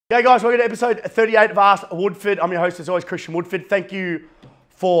Hey guys, welcome to episode 38 of Ask Woodford. I'm your host as always, Christian Woodford. Thank you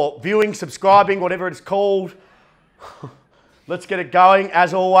for viewing, subscribing, whatever it's called. Let's get it going.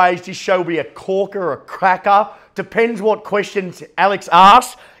 As always, this show will be a corker or a cracker. Depends what questions Alex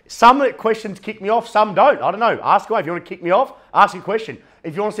asks. Some of the questions kick me off, some don't. I don't know. Ask away. If you want to kick me off, ask a question.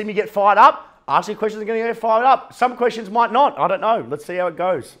 If you want to see me get fired up, ask me questions that are going to get fired up. Some questions might not. I don't know. Let's see how it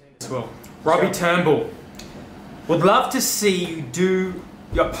goes. Well, Robbie Turnbull, would love to see you do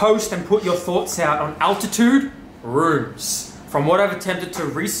your post and put your thoughts out on altitude rooms. From what I've attempted to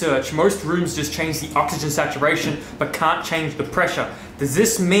research, most rooms just change the oxygen saturation but can't change the pressure. Does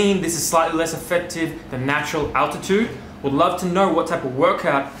this mean this is slightly less effective than natural altitude? Would love to know what type of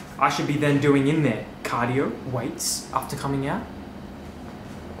workout I should be then doing in there. Cardio, weights, after coming out?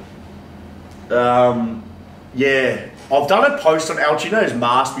 Yeah. I've done a post on altitude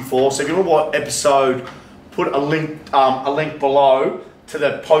mask before, so if you want to watch episode, put a link below to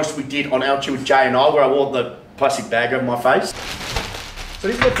the post we did on altitude with Jay and I, where I wore the plastic bag over my face. So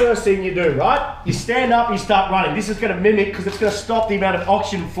this is the first thing you do, right? You stand up, you start running. This is going to mimic, because it's going to stop the amount of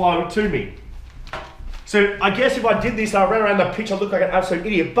oxygen flow to me. So I guess if I did this and I ran around the pitch, I'd look like an absolute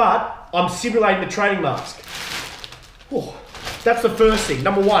idiot, but I'm simulating the training mask. Oh, that's the first thing,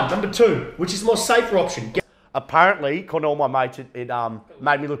 number one. Number two, which is the more safer option. Apparently, according to all my mates, it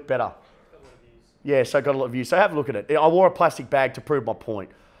made me look better. Yeah, so I got a lot of views. So have a look at it. I wore a plastic bag to prove my point.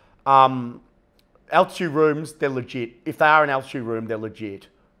 Altitude rooms, they're legit. If they are an altitude room, they're legit.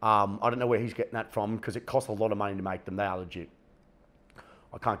 I don't know where he's getting that from, because it costs a lot of money to make them. They are legit.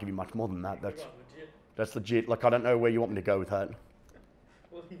 I can't give you much more than that. That's legit. Like, I don't know where you want me to go with that.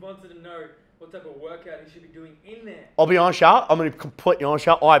 Well, he wanted to know what type of workout he should be doing in there. I'll be honest, I'm going to be completely honest.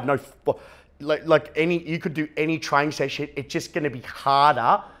 I have no... you could do any training session. It's just going to be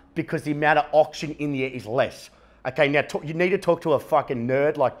harder because the amount of oxygen in the air is less. Okay, now you need to talk to a fucking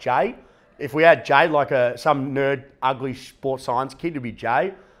nerd like Jay. If we had Jay, like some nerd, ugly sports science kid, it'd be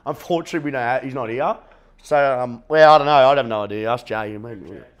Jay. Unfortunately, he's not here. So, well, I don't know. I have no idea. Ask Jay.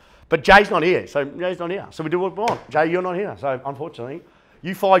 But Jay's not here. So Jay's not here. So we do what we want. Jay, you're not here. So unfortunately,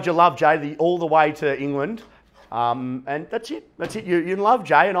 you followed your love, Jay, all the way to England. And that's it. That's it. You love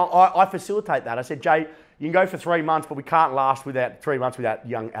Jay, and I facilitate that. I said, Jay, you can go for 3 months, but we can't last without 3 months without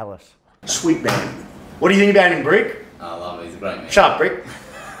young Alice. Sweet man. What do you think about him, Brick? I love it. He's a great man. Shut up, Brick.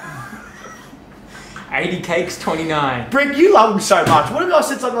 80 cakes, 29. Brick, you love him so much. What if I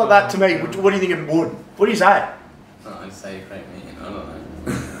said something like that to me? What do you think it would? What do you say? Oh, I'd say a great man. I don't know.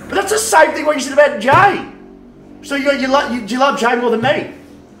 But that's the same thing what you said about Jay. So you love Jay more than me? I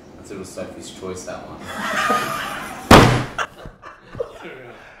said it was Sophie's choice, that one.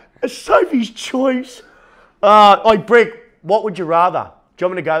 Sophie's choice. Brick, what would you rather? Do you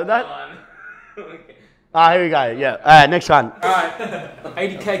want me to go with that? Here we go. Yeah. Next one. All right.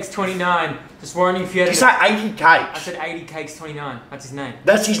 80 cakes, 29. Just wondering if you had... Did you say 80 cakes? I said 80 cakes, 29. That's his name.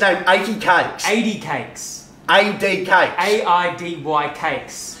 That's his name, 80 cakes. 80 cakes. A-D cakes. A-I-D-Y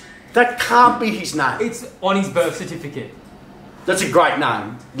cakes. That can't be his name. It's on his birth certificate. That's a great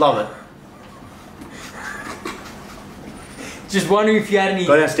name. Love it. Just wondering if you had any...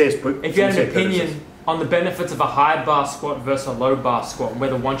 Go downstairs, Brick. If you had an opinion on the benefits of a high bar squat versus a low bar squat, and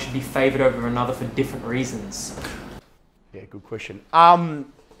whether one should be favoured over another for different reasons. Yeah, good question.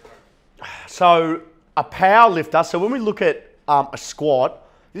 So a power lifter. So when we look at a squat,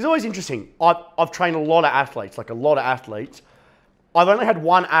 this is always interesting. I've trained a lot of athletes, like a lot of athletes. I've only had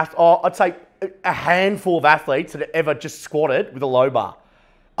one I'd say a handful of athletes that have ever just squatted with a low bar.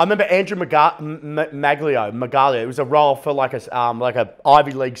 I remember Andrew Maglio. It was a role for like a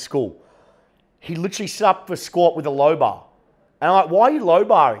Ivy League school. He literally set up for squat with a low bar. And I'm like, why are you low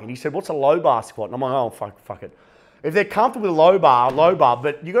barring? And he said, what's a low bar squat? And I'm like, oh, fuck it. If they're comfortable with a low bar.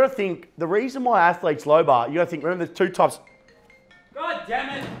 But you got to think, the reason why athletes low bar, you got to think, remember there's two types. God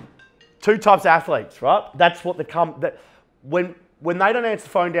damn it. Two types of athletes, right? That's what when they don't answer the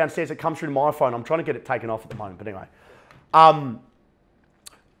phone downstairs, it comes through to my phone. I'm trying to get it taken off at the moment, but anyway.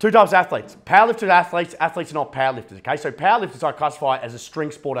 Two types of athletes. Powerlifters athletes are not powerlifters, okay? So powerlifters I classify as a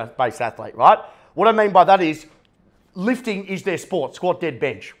string sport-based athlete, right? What I mean by that is lifting is their sport, squat, dead,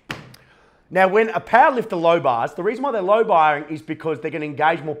 bench. Now, when a powerlifter low bars, the reason why they're low barring is because they're going to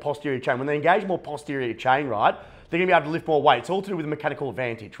engage more posterior chain. When they engage more posterior chain, right, they're going to be able to lift more weight. It's all to do with a mechanical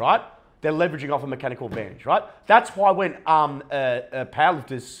advantage, right? They're leveraging off a mechanical advantage, right? That's why when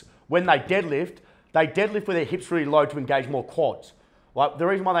powerlifters, when they deadlift with their hips really low to engage more quads. Right? The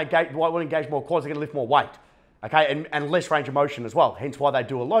reason why they want to engage more quads, they're going to lift more weight, okay, and less range of motion as well. Hence why they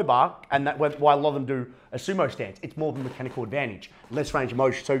do a low bar, and that's why a lot of them do a sumo stance. It's more than mechanical advantage, less range of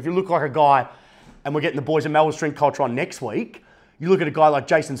motion. So if you look like a guy, and we're getting the boys of Melbourne Strength Culture on next week, You look at a guy like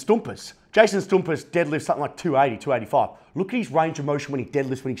Jason Stumpus. Jason Stumpus deadlifts something like 280, 285. Look at his range of motion when he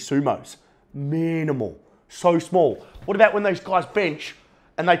deadlifts, when he sumos. Minimal. So small. What about when those guys bench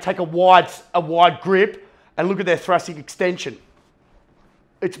and they take a wide grip and look at their thoracic extension?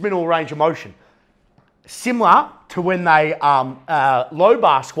 It's minimal range of motion. Similar to when they low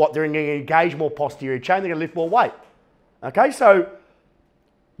bar squat, they're going to engage more posterior chain, they're going to lift more weight. Okay, so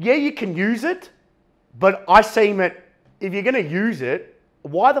yeah, you can use it, but I see it, if you're going to use it,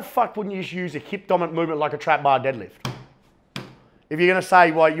 why the fuck wouldn't you just use a hip dominant movement like a trap bar deadlift? If you're going to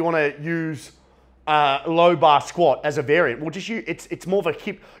say, well, you want to use low bar squat as a variant, well, just use, it's more of a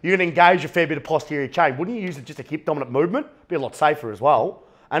hip, you're going to engage a fair bit of posterior chain. Wouldn't you use it just a hip dominant movement? Be a lot safer as well.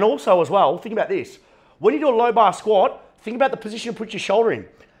 And also as well, think about this. When you do a low bar squat, think about the position you put your shoulder in.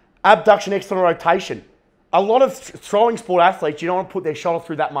 Abduction, external rotation. A lot of throwing sport athletes, you don't want to put their shoulder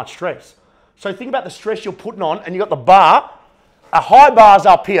through that much stress. So think about the stress you're putting on, and you've got the bar. A high bar's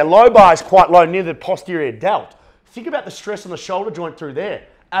up here, low bar is quite low near the posterior delt. Think about the stress on the shoulder joint through there.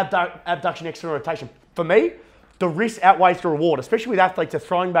 Abduction, external rotation. For me, the risk outweighs the reward, especially with athletes, a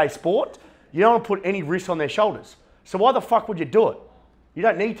throwing-based sport. You don't want to put any risk on their shoulders. So why the fuck would you do it? You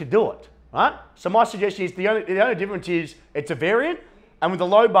don't need to do it, right? So my suggestion is the only difference is it's a variant, and with the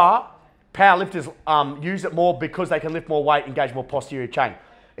low bar, powerlifters use it more because they can lift more weight, engage more posterior chain.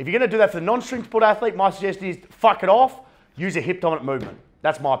 If you're going to do that for the non-string sport athlete, my suggestion is fuck it off, use a hip dominant movement.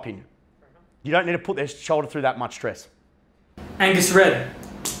 That's my opinion. You don't need to put their shoulder through that much stress. Angus Red,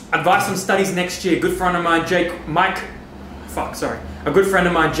 advice on studies next year. Good friend of mine, a good friend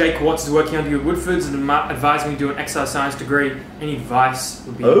of mine, Jake Watts, is working under you at Woodford's and advised me to do an exercise science degree. Any advice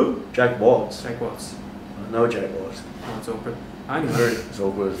would be... Who? Jake Watts. Jake Watts. I know Jake Watts. Oh, it's awkward. I know. It's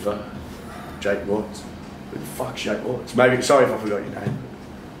awkward as fuck. Jake Watts. Who the fuck's Jake Watts? Maybe, sorry if I forgot your name.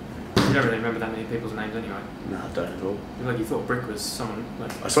 You don't really remember that many people's names anyway. No, I don't at all. Like you thought Brick was someone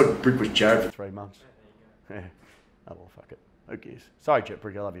like... I thought Brick was Jared for 3 months. Yeah. Oh well, fuck it. Who cares? Sorry, Jet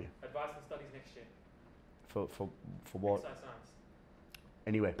Brick, I love you. Advice on studies next year. For what? Exercise science.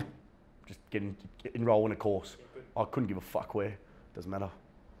 Anywhere. Just enroll in a course. I couldn't give a fuck where. Doesn't matter.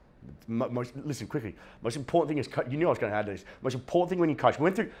 Listen quickly. Most important thing is, you knew I was going to add this. Most important thing when you coach. We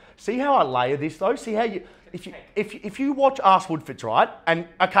went through. See how I layer this though. See how you, if you watch Ask Woodford's, right? And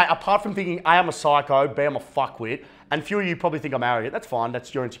okay, apart from thinking A, I'm a psycho, B, I'm a fuckwit, and few of you probably think I'm arrogant. That's fine.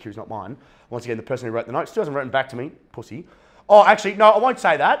 That's your insecurities, not mine. Once again, the person who wrote the note still hasn't written back to me, pussy. Oh, actually, no, I won't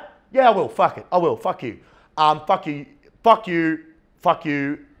say that. Yeah, I will. Fuck it. I will. Fuck you. Fuck you. Fuck you. Fuck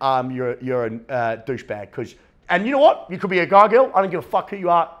you. You're a douchebag. And you know what? You could be a guy, girl. I don't give a fuck who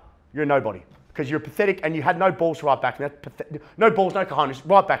you are. You're a nobody because you're pathetic and you had no balls to write back to me. No balls, no cojones.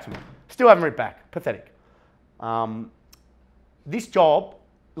 Write back to me. Still haven't written back. Pathetic. This job,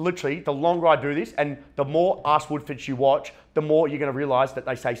 literally, the longer I do this and the more Ask Woodfords you watch, the more you're going to realise that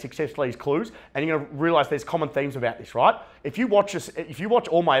they say success leaves clues, and you're going to realise there's common themes about this, right? If you watch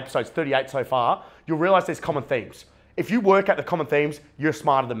all my episodes, 38 so far, you'll realise there's common themes. If you work at the common themes, you're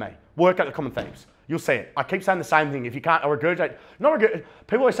smarter than me. Work at the common themes. You'll see it. I keep saying the same thing. If you can't,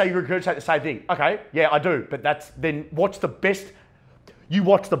 people always say you regurgitate the same thing. Okay, yeah, I do. But then watch the best. You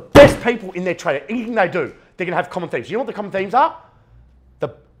watch the best people in their trade. Anything they do, they're going to have common themes. You know what the common themes are?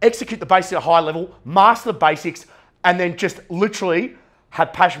 Execute the basics at a high level, master the basics, and then just literally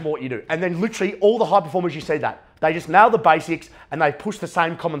have passion for what you do. And then literally all the high performers, you see that. They just nail the basics and they push the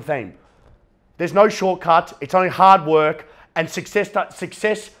same common theme. There's no shortcuts. It's only hard work, and success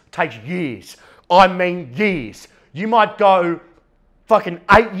takes years. I mean years. You might go fucking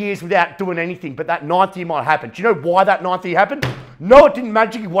 8 years without doing anything, but that 9th year might happen. Do you know why that 9th year happened? No, it didn't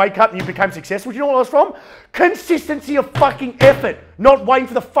magically wake up and you became successful. Do you know what it was from? Consistency of fucking effort. Not waiting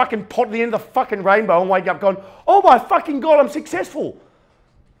for the fucking pot at the end of the fucking rainbow and waking up going, oh my fucking God, I'm successful.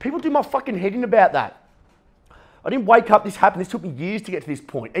 People do my fucking head in about that. I didn't wake up, this happened. This took me years to get to this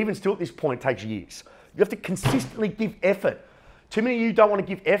point. Even still at this point, it takes years. You have to consistently give effort. Too many of you don't want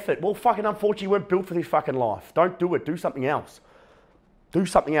to give effort. Well, fucking unfortunately, you weren't built for this fucking life. Don't do it. Do something else. Do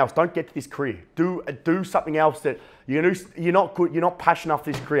something else. Don't get to this career. Do something else that you're not good. You're not passionate enough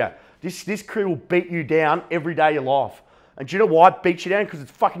for this career. This career will beat you down every day of your life. And do you know why it beats you down? Because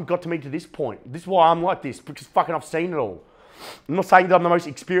it's fucking got to me to this point. This is why I'm like this, because fucking I've seen it all. I'm not saying that I'm the most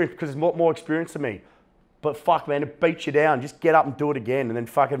experienced because there's more experience than me. But fuck, man, it beats you down. Just get up and do it again. And then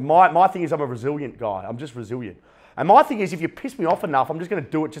fucking, my thing is I'm a resilient guy. I'm just resilient. And my thing is if you piss me off enough, I'm just going to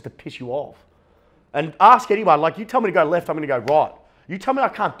do it just to piss you off. And ask anyone, like you tell me to go left, I'm going to go right. You tell me I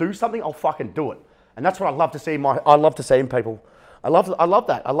can't do something, I'll fucking do it. And that's what I love to see I love to see in people. I love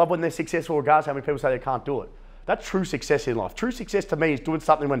that. I love when they're successful regardless of how many people say they can't do it. That's true success in life. True success to me is doing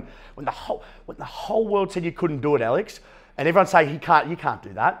something when the whole world said you couldn't do it, Alex. And everyone say you can't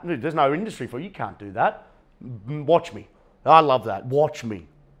do that. There's no industry for it. You can't do that. Watch me. I love that. Watch me.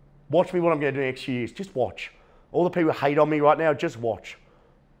 Watch me what I'm going to do next few years. Just watch. All the people who hate on me right now, just watch.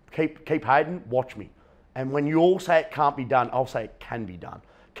 Keep hating, watch me. And when you all say it can't be done, I'll say it can be done.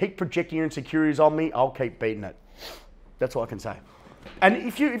 Keep projecting your insecurities on me, I'll keep beating it. That's all I can say. And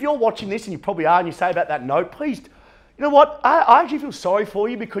if you're watching this, and you probably are, and you say about that note, please, you know what? I actually feel sorry for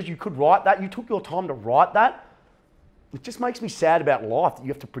you because you could write that. You took your time to write that. It just makes me sad about life that you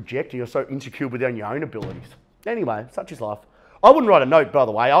have to project and you're so insecure within your own abilities. Anyway, such is life. I wouldn't write a note, by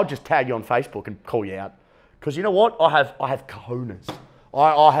the way. I'll just tag you on Facebook and call you out. Because you know what? I have cojones.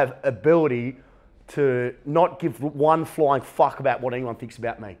 I have ability to not give one flying fuck about what anyone thinks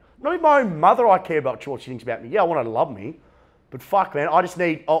about me. Not even my own mother I care about what she thinks about me. Yeah, I want her to love me. But fuck, man, I just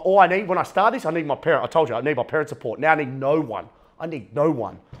need, all I need when I start this, I need my parent. I told you, I need my parent support. Now I need no one. I need no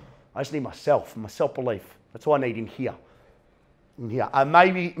one. I just need myself, my self-belief. That's all I need in here. In here.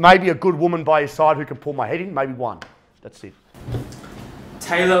 Maybe a good woman by your side who can pull my head in, maybe one. That's it.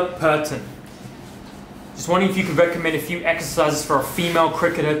 Taylor Purton. Just wondering if you could recommend a few exercises for a female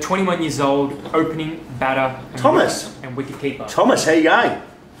cricketer, 21 years old, opening, batter, and wicket keeper. Thomas, how you going?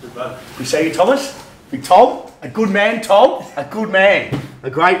 Good, bud. We see you, Thomas? Big Tom? A good man, Tom? A good man. A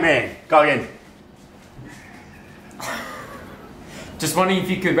great man. Go again. Just wondering if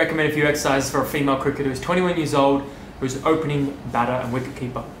you could recommend a few exercises for a female cricketer who's 21 years old, who's opening, batter, and wicket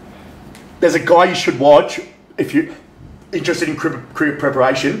keeper. There's a guy you should watch if you're interested in cricket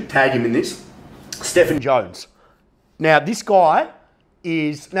preparation. Tag him in this. Stephen Jones. Now, this guy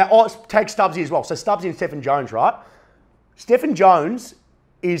is... Now, I'll tag Stubbsy as well. So, Stubbsy and Stephen Jones, right? Stephen Jones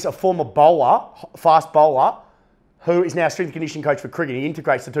is a former bowler, fast bowler, who is now strength and conditioning coach for cricket. He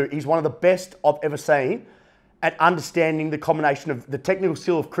integrates the two. He's one of the best I've ever seen at understanding the combination of the technical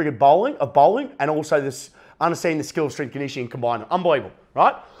skill of cricket bowling, and also this understanding the skill of strength and conditioning and combining. Unbelievable,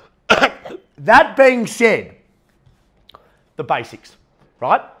 right? That being said, the basics,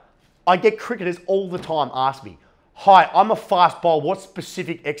 right? I get cricketers all the time ask me, hi, I'm a fast bowler. What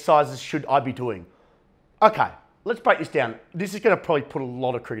specific exercises should I be doing? Okay, let's break this down. This is going to probably put a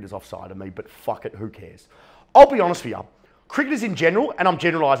lot of cricketers offside of me, but fuck it, who cares? I'll be honest with you. Cricketers in general, and I'm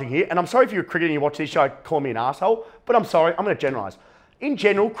generalising here, and I'm sorry if you're a cricketer and you watch this show, call me an asshole, but I'm sorry, I'm going to generalise. In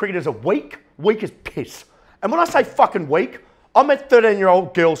general, cricketers are weak as piss. And when I say fucking weak, I meant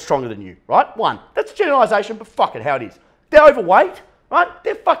 13-year-old girls stronger than you, right? One, that's a generalisation, but fuck it, how it is. They're overweight, right?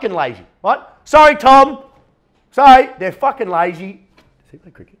 They're fucking lazy, right? Sorry, Tom. Sorry, they're fucking lazy. Does he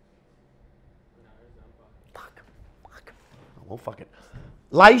play cricket? Fuck. Oh, well, fuck it.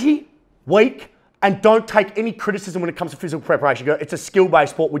 Lazy, weak, and don't take any criticism when it comes to physical preparation. Go, it's a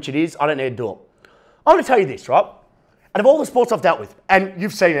skill-based sport, which it is. I don't need to do it. I'm going to tell you this, right? Out of all the sports I've dealt with, and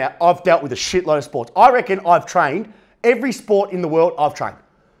you've seen it, I've dealt with a shitload of sports. I reckon I've trained every sport in the world I've trained.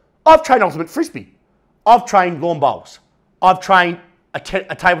 I've trained ultimate frisbee. I've trained lawn bowls. I've trained a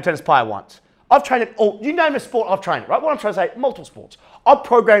table tennis player once. I've trained it all. You name a sport, I've trained it, right? What I'm trying to say, multiple sports. I've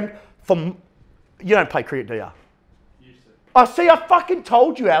programmed for... You don't play cricket, do you? I see, I fucking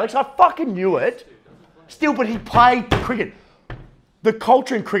told you, Alex. I fucking knew it. Still, but he played cricket. The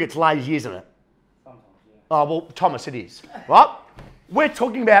culture in cricket's lazy, isn't it? Sometimes, yeah. Oh, well, Thomas, it is, right? We're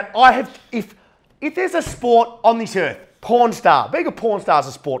talking about, if there's a sport on this earth, porn star, being a porn star is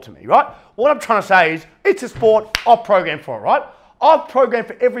a sport to me, right? What I'm trying to say is, it's a sport, I've programmed for it, right? I've programmed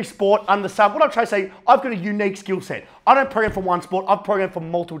for every sport under the sun. What I'm trying to say, I've got a unique skill set. I don't program for one sport, I've programmed for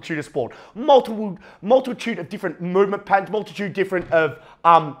multitude of sport. Multitude of different movement patterns, multitude different of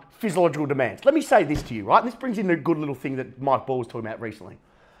physiological demands. Let me say this to you, right? This brings in a good little thing that Mike Ball was talking about recently.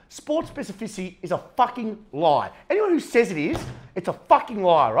 Sport specificity is a fucking lie. Anyone who says it is, it's a fucking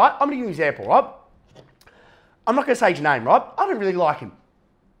lie, right? I'm gonna give you an example, right? I'm not gonna say his name, right? I don't really like him.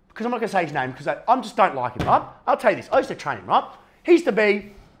 Because I'm not gonna say his name, because I just don't like him, right? I'll tell you this, I used to train him, right? He used to be,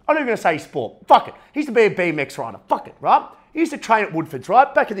 I'm not even gonna say sport, fuck it. He used to be a BMX rider, fuck it, right? He used to train at Woodford's,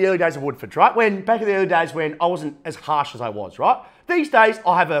 right? Back in the early days of Woodford's, right? Back in the early days when I wasn't as harsh as I was, right? These days,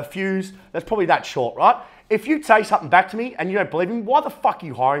 I have a fuse that's probably that short, right? If you say something back to me and you don't believe me, why the fuck are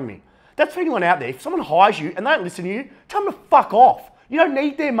you hiring me? That's for anyone out there. If someone hires you and they don't listen to you, tell them to fuck off. You don't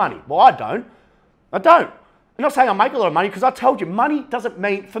need their money. Well, I don't. I'm not saying I make a lot of money because I told you, money doesn't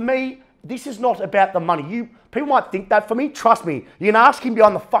mean, for me, this is not about the money. People might think that. For me, trust me, you can ask him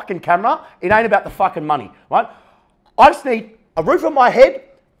behind the fucking camera, it ain't about the fucking money, right? I just need a roof on my head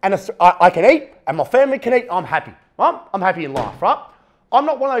and I can eat and my family can eat, I'm happy, right? I'm happy in life, right? I'm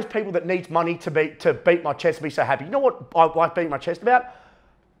not one of those people that needs money to beat my chest and be so happy. You know what I like beating my chest about?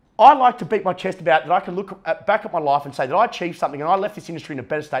 I like to beat my chest about that I can look back at my life and say that I achieved something and I left this industry in a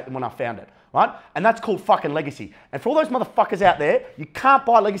better state than when I found it, right? And that's called fucking legacy. And for all those motherfuckers out there, you can't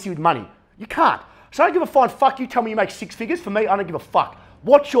buy legacy with money. You can't. So I don't give a fine fuck you tell me you make 6 figures. For me, I don't give a fuck.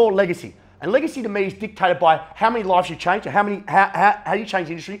 What's your legacy? And legacy to me is dictated by how many lives you change, and how you change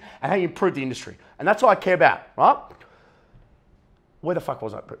the industry, and how you improve the industry. And that's what I care about, right? Where the fuck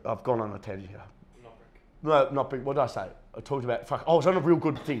was I? I've gone on a tangent here. No, not big. What did I say? I talked about, fuck. Oh, I was on a real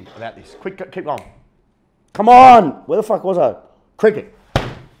good thing about this. Quick, keep going. Come on. Where the fuck was I? Cricket.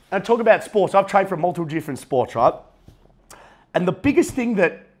 And talk about sports. I've trained for multiple different sports, right? And the biggest thing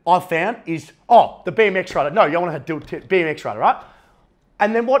that I've found is, the BMX rider. No, you don't want to do BMX rider, right?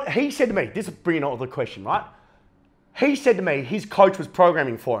 And then what he said to me, this is bringing on the question, right? He said to me his coach was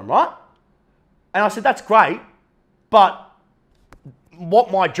programming for him, right? And I said, that's great, but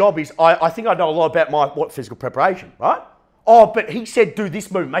what my job is, I think I know a lot about what physical preparation, right? Oh, but he said do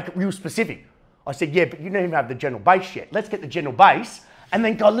this move, make it real specific. I said, yeah, but you don't even have the general base yet. Let's get the general base and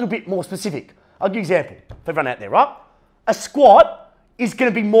then go a little bit more specific. I'll give you an example for everyone out there, right? A squat is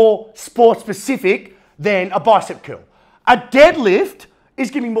going to be more sport specific than a bicep curl. A deadlift is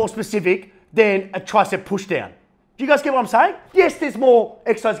going to be more specific than a tricep push down. Do you guys get what I'm saying? Yes, there's more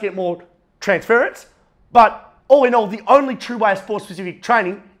exercise to get more transference, but all in all, the only true way of sport-specific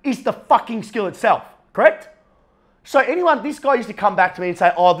training is the fucking skill itself, correct? So this guy used to come back to me and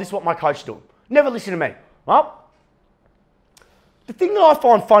say, oh, this is what my coach is doing. Never listen to me, right? The thing that I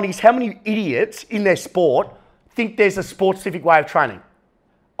find funny is how many idiots in their sport think there's a sport-specific way of training.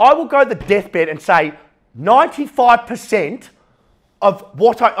 I will go to the deathbed and say 95% of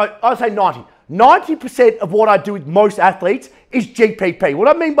what I say 90% of what I do with most athletes is GPP. What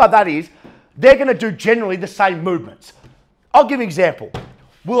I mean by that is, they're going to do generally the same movements. I'll give you an example.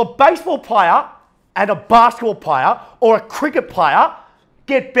 Will a baseball player and a basketball player or a cricket player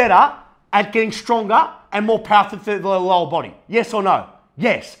get better at getting stronger and more powerful through the lower body? Yes or no?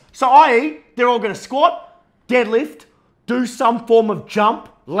 Yes. So i.e., they're all going to squat, deadlift, do some form of jump,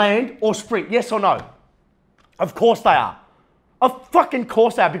 land, or sprint. Yes or no? Of course they are. Of fucking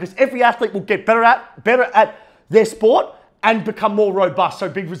course they are, because every athlete will get better at their sport and become more robust, so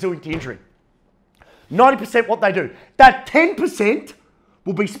be resilient to injury. 90% what they do. That 10%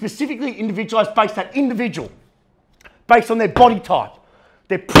 will be specifically individualized based on individual, based on their body type,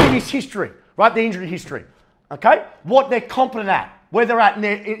 their previous history, right? Their injury history, okay? What they're competent at, where they're at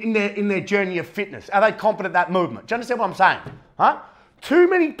in their journey of fitness. Are they competent at that movement? Do you understand what I'm saying? Huh? Too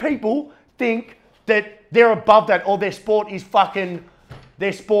many people think that they're above that, or their sport is a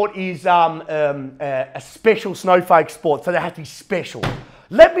special snowflake sport, so they have to be special.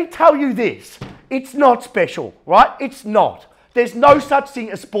 Let me tell you this. It's not special, right? It's not. There's no such thing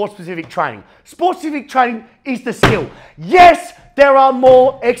as sport-specific training. Sport-specific training is the skill. Yes, there are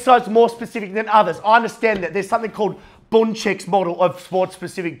more exercises more specific than others. I understand that. There's something called Bunchek's model of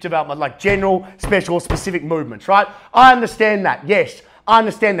sport-specific development, like general, special, specific movements, right? I understand that. Yes, I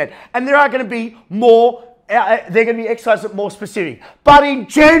understand that. And there are going to be they're going to be exercises that are more specific. But in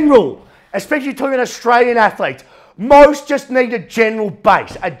general, especially talking about Australian athletes, most just need a general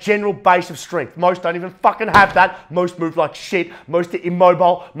base of strength. Most don't even fucking have that. Most move like shit. Most are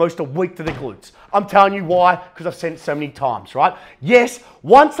immobile. Most are weak to the glutes. I'm telling you why, because I've seen it so many times, right? Yes,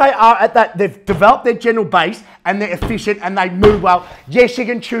 once they are at that, they've developed their general base and they're efficient and they move well. Yes, you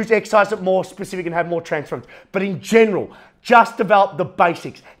can choose exercise that more specific and have more transference. But in general, just develop the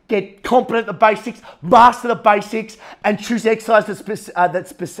basics. Get competent at the basics, master the basics, and choose exercises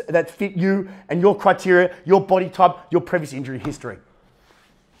that fit you and your criteria, your body type, your previous injury history.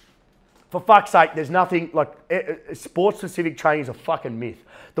 For fuck's sake, there's nothing like sport-specific training is a fucking myth.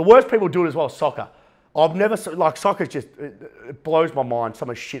 The worst people do it as well is soccer. I've never, like soccer just, it blows my mind, some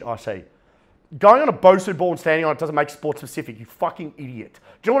of the shit I see. Going on a Bosu ball and standing on it doesn't make sport specific, you fucking idiot.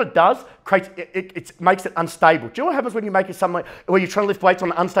 Do you know what it does? It makes it unstable. Do you know what happens when you make it something where you're trying to lift weights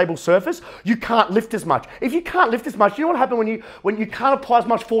on an unstable surface? You can't lift as much. If you can't lift as much, you know what happens when you can't apply as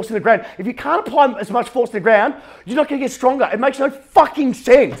much force in the ground? If you can't apply as much force in the ground, you're not going to get stronger. It makes no fucking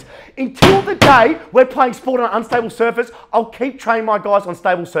sense. Until the day we're playing sport on an unstable surface, I'll keep training my guys on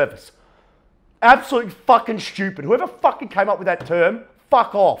stable surface. Absolutely fucking stupid. Whoever fucking came up with that term,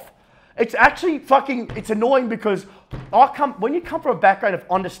 fuck off. It's actually fucking, it's annoying because when you come from a background of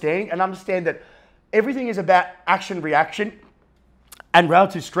understanding and understand that everything is about action, reaction, and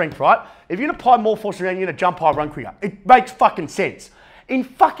relative strength, right? If you're going to apply more force around, you're going to jump high, run quicker. It makes fucking sense. In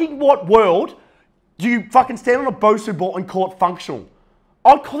fucking what world do you fucking stand on a Bosu ball and call it functional?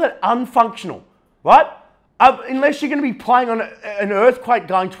 I'd call it unfunctional, right? Unless you're going to be playing on an earthquake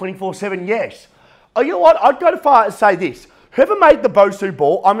going 24/7, yes. Oh, you know what? I'd go to far as say this. Whoever made the Bosu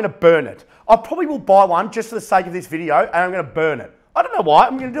ball, I'm going to burn it. I probably will buy one just for the sake of this video, and I'm going to burn it. I don't know why.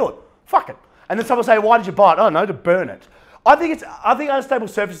 I'm going to do it. Fuck it. And then someone will say, why did you buy it? I don't know, to burn it. I think unstable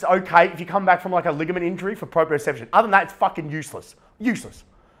surface is okay if you come back from like a ligament injury for proprioception. Other than that, it's fucking useless. Useless.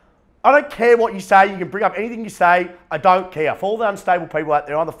 I don't care what you say. You can bring up anything you say. I don't care. For all the unstable people out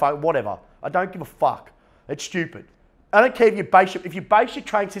there on the phone, whatever. I don't give a fuck. It's stupid. I don't care if you base your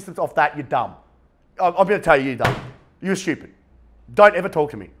training systems off that, you're dumb. I'm going to tell you, you're dumb. You're stupid. Don't ever talk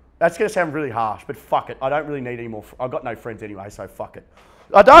to me. That's going to sound really harsh, but fuck it. I don't really need any more. I've got no friends anyway, so fuck it.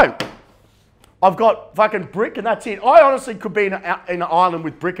 I don't. I've got fucking Brick and that's it. I honestly could be in an island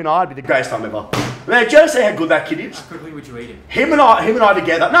with Brick and I'd be the greatest time ever. Man, do you see how good that kid is? How quickly would you eat him? Him and I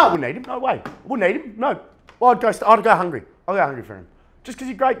together. No, I wouldn't eat him. No way. I wouldn't eat him. No. Well, I'd go hungry. I'll go hungry for him. Just because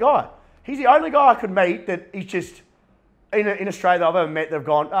he's a great guy. He's the only guy I could meet that he's just, in Australia that I've ever met, they've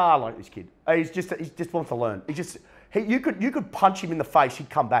gone, I like this kid. He just wants to learn. You could punch him in the face,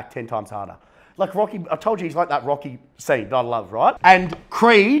 he'd come back 10 times harder. Like Rocky, I told you he's like that Rocky scene that I love, right? And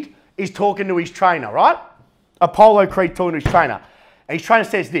Creed is talking to his trainer, right? Apollo Creed talking to his trainer. And his trainer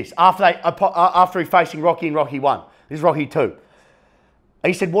says this, after he's facing Rocky in Rocky 1. This is Rocky 2.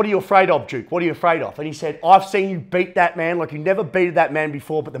 And he said, what are you afraid of, Duke? What are you afraid of? And he said, I've seen you beat that man like you never beat that man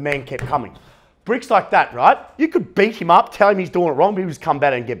before, but the man kept coming. Brick's like that, right? You could beat him up, tell him he's doing it wrong, but he'll just come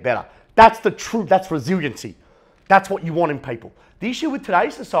better and get better. That's the truth. That's resiliency. That's what you want in people. The issue with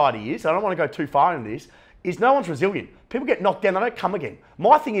today's society is, I don't want to go too far into this, is no one's resilient. People get knocked down, they don't come again.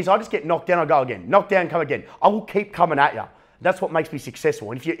 My thing is I just get knocked down, I go again. Knocked down, come again. I will keep coming at you. That's what makes me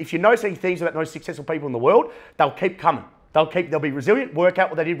successful. And if you know any things about the most successful people in the world, they'll keep coming. They'll be resilient, work out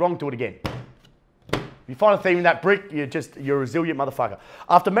what they did wrong, do it again. If you find a theme in that Brick, you're a resilient motherfucker.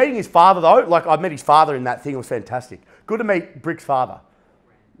 After meeting his father though, like I met his father in that thing, it was fantastic. Good to meet Brick's father.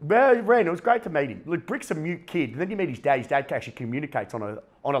 Ren, it was great to meet him. Look, Brick's a mute kid, and then you meet his dad. His dad actually communicates on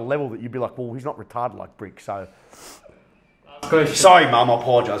a level that you'd be like, well, he's not retarded like Brick, so. Sorry, Mum, I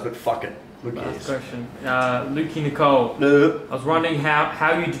apologise, but fuck it. Last question. Lukey Nicole. No. I was wondering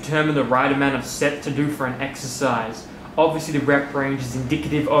how you determine the right amount of set to do for an exercise. Obviously, the rep range is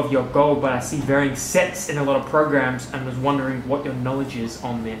indicative of your goal, but I see varying sets in a lot of programs, and was wondering what your knowledge is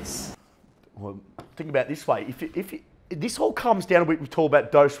on this. Well, think about it this way. This all comes down to what we talk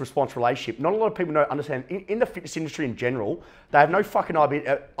about dose-response relationship. Not a lot of people understand. In the fitness industry in general, they have no fucking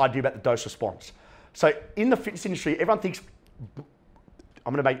idea about the dose-response. So in the fitness industry, everyone thinks,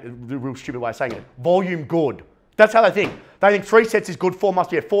 I'm going to make the real stupid way of saying it, volume good. That's how they think. They think 3 sets is good, 4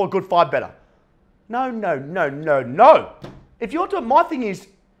 must be 4 good, 5 better. No. If you're doing, my thing is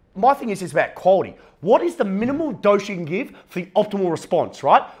it's about quality. What is the minimal dose you can give for the optimal response,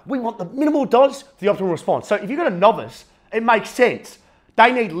 right? We want the minimal dose for the optimal response. So if you've got a novice, it makes sense.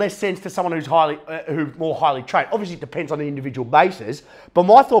 They need less sense to someone who's more highly trained. Obviously, it depends on the individual basis. But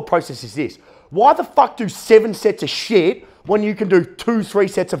my thought process is this: why the fuck do 7 sets of shit when you can do 2, 3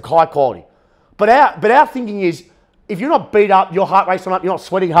 sets of high quality? But our thinking is, if you're not beat up, your heart rate's not up, you're not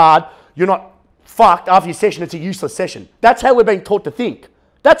sweating hard, you're not fucked after your session, it's a useless session. That's how we're being taught to think.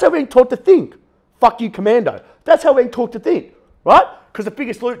 That's how we're being taught to think. Fuck you, Commando. That's how we're being taught to think, right? Because the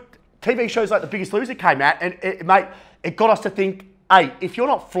Biggest Loser, TV shows like The Biggest Loser came out, and it got us to think, hey, if you're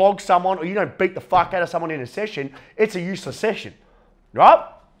not flog someone or you don't beat the fuck out of someone in a session, it's a useless session, right?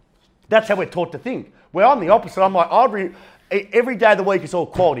 That's how we're taught to think. Where I'm the opposite. I'm like, every day of the week it's all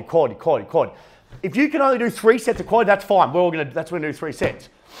quality. If you can only do 3 sets of quality, that's fine. We're going to do 3 sets.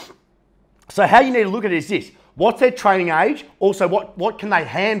 So how you need to look at it is this: what's their training age? Also, what can they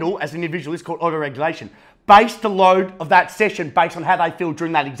handle as an individual? It's called auto-regulation. Base the load of that session based on how they feel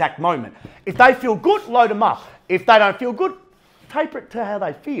during that exact moment. If they feel good, load them up. If they don't feel good, taper it to how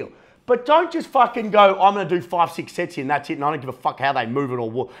they feel. But don't just fucking go, I'm going to do 5, 6 sets here and that's it, and I don't give a fuck how they move it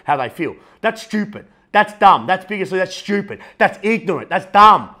or how they feel. That's stupid. That's dumb. That's that's stupid. That's ignorant. That's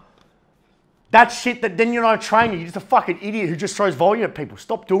dumb. That's shit that then you're not a trainer. You're just a fucking idiot who just throws volume at people.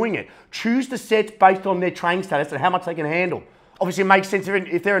 Stop doing it. Choose the sets based on their training status and how much they can handle. Obviously, it makes sense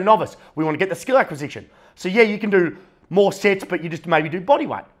if they're a novice. We want to get the skill acquisition. So yeah, you can do more sets, but you just maybe do body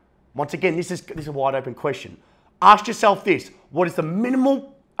weight. Once again, this is a wide open question. Ask yourself this: what is the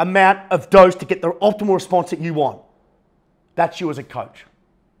minimal amount of dose to get the optimal response that you want? That's you as a coach.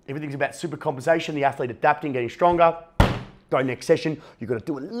 Everything's about super compensation, the athlete adapting, getting stronger. Go next session, you've got to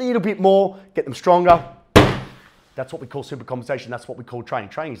do a little bit more, get them stronger. That's what we call super compensation. That's what we call training.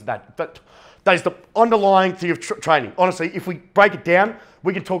 Training is that is the underlying thing of training. Honestly, if we break it down,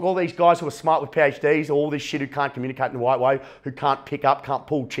 we can talk all these guys who are smart with PhDs, all this shit who can't communicate in the right way, who can't pick up, can't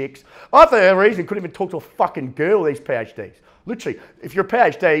pull chicks. I for a reason couldn't even talk to a fucking girl, these PhDs. Literally, if you're a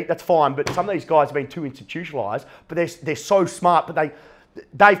PhD, that's fine, but some of these guys have been too institutionalized, but they're so smart, but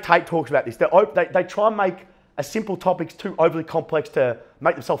Dave Tate talks about this. They try and make a simple topics too overly complex to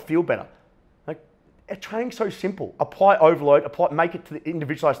make themselves feel better. Like, training's so simple. Apply overload, make it to the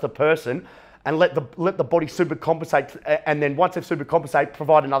individualized to the person, and let the body super compensate, and then once they've super compensate,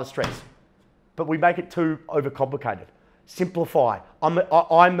 provide another stress. But we make it too overcomplicated. Simplify.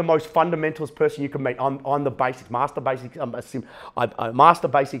 I'm the most fundamentalist person you can meet. I'm the basics, master basics. I master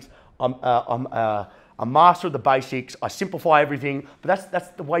basics. I'm a master of the basics. I simplify everything. But that's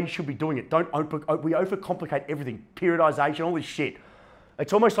the way you should be doing it. We overcomplicate everything. Periodization, all this shit.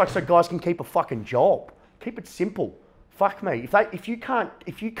 It's almost like so guys can keep a fucking job. Keep it simple. Fuck me. If you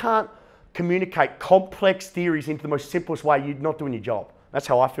can't communicate complex theories into the most simplest way, you're not doing your job. That's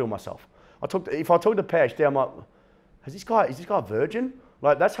how I feel myself. If I talk to PhD, I'm like, is this guy a virgin?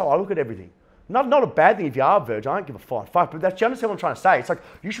 Like, that's how I look at everything. Not a bad thing if you are a virgin. I don't give a fuck. But do you understand what I'm trying to say? It's like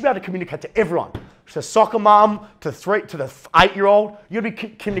you should be able to communicate to everyone, to the soccer mum, to the 8-year-old. You'll be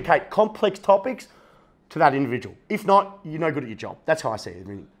communicate complex topics to that individual. If not, you're no good at your job. That's how I see it. I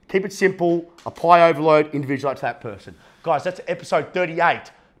mean, keep it simple. Apply overload. Individualize to that person. Guys, that's episode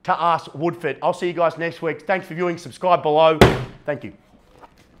 38 to Ask Woodford. I'll see you guys next week. Thanks for viewing. Subscribe below. Thank you.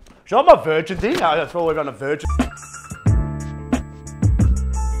 Should I have my virgin thing? No, that's all we've done a virgin.